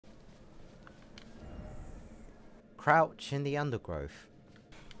Crouch in the undergrowth.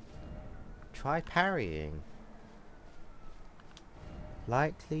 Try parrying.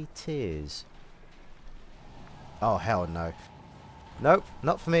 Likely tears. Oh, hell no. Nope,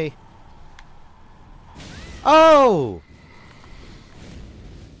 not for me. Oh!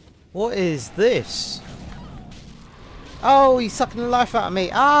 What is this? Oh, he's sucking the life out of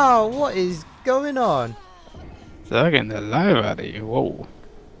me. Oh, what is going on? Sucking the life out of you. Whoa.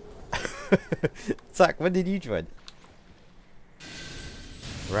 Zach, when did you join?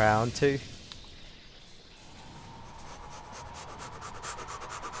 Round 2.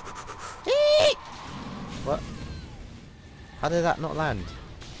 What? How did that not land?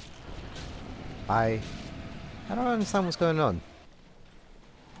 I don't understand what's going on.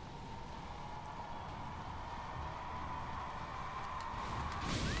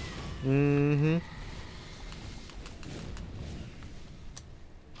 Mm-hmm.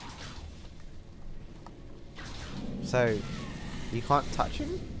 So, you can't touch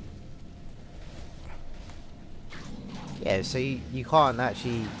him? Yeah, so you can't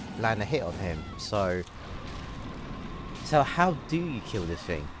actually land a hit on him. So how do you kill this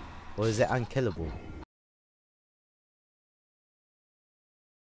thing? Or is it unkillable?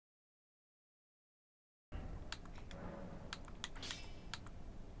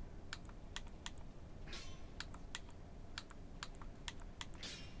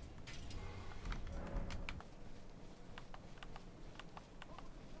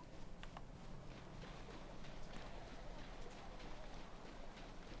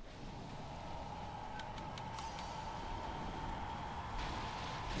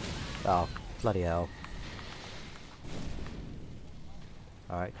 Oh, bloody hell.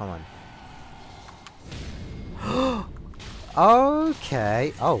 Alright, come on.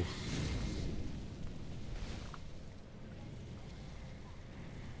 Okay. Oh.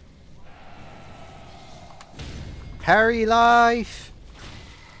 Parry life!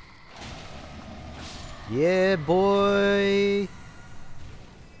 Yeah, boy!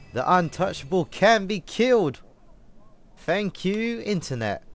 The Untouchable can be killed! Thank you, Internet.